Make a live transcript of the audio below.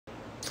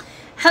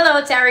Hello,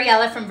 it's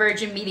Ariella from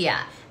Virgin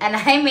Media, and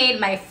I made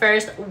my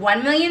first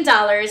 $1 million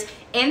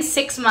in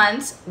 6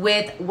 months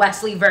with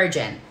Wesley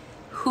Virgin.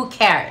 Who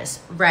cares,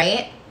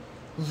 right?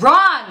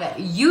 Wrong!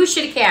 You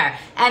should care.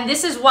 And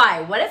this is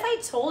why. What if I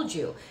told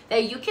you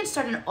that you can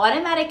start an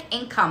automatic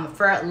income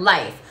for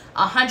life?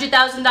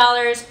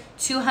 $100,000,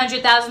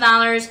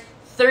 $200,000,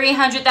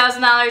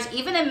 $300,000,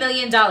 even $1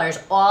 million,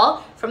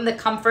 all from the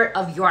comfort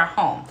of your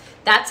home.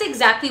 That's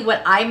exactly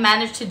what I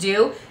managed to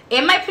do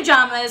in my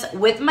pajamas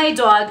with my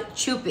dog,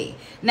 Choopy.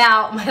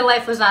 Now, my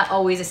life was not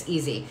always this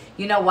easy.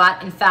 You know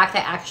what? In fact, I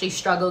actually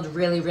struggled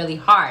really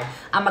hard.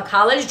 I'm a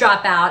college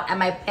dropout, and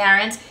my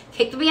parents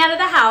kicked me out of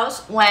the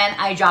house when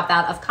I dropped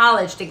out of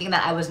college, thinking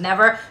that I was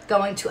never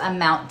going to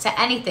amount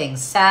to anything.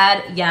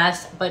 Sad,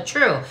 yes, but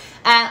true.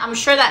 And I'm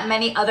sure that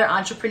many other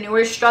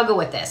entrepreneurs struggle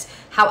with this.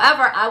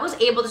 However, I was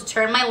able to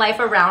turn my life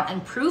around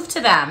and prove to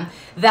them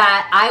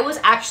that I was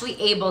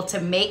actually able to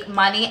make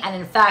money and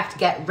in fact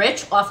get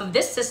rich off of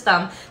this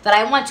system that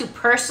I want to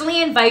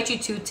personally invite you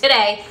to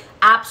today,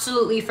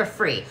 absolutely for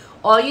free.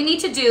 All you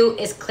need to do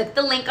is click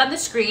the link on the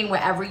screen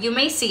wherever you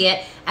may see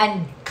it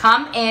and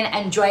come in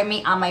and join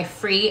me on my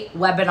free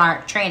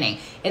webinar training.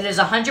 It is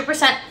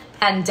 100%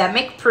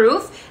 pandemic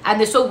proof, and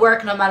this will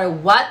work no matter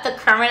what the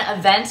current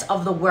events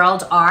of the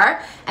world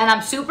are. And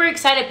I'm super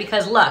excited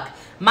because look,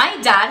 my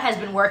dad has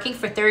been working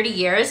for 30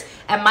 years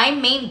and my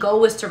main goal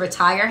was to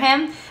retire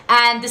him.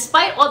 And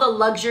despite all the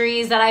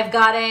luxuries that I've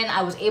gotten,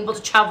 I was able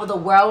to travel the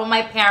world with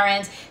my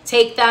parents,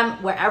 take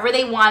them wherever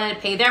they wanted,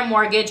 pay their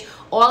mortgage.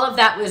 All of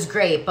that was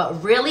great.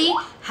 But really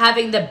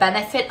having the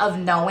benefit of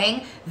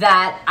knowing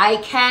that I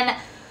can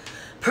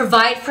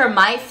provide for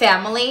my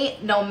family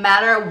no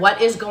matter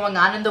what is going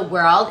on in the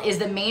world is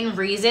the main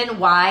reason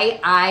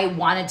why I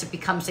wanted to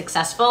become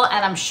successful.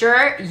 And I'm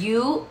sure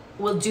you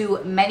will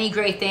do many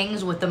great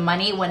things with the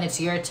money when it's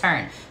your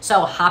turn.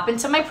 So hop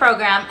into my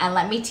program and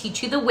let me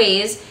teach you the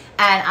ways,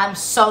 and I'm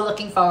so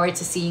looking forward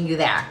to seeing you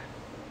there.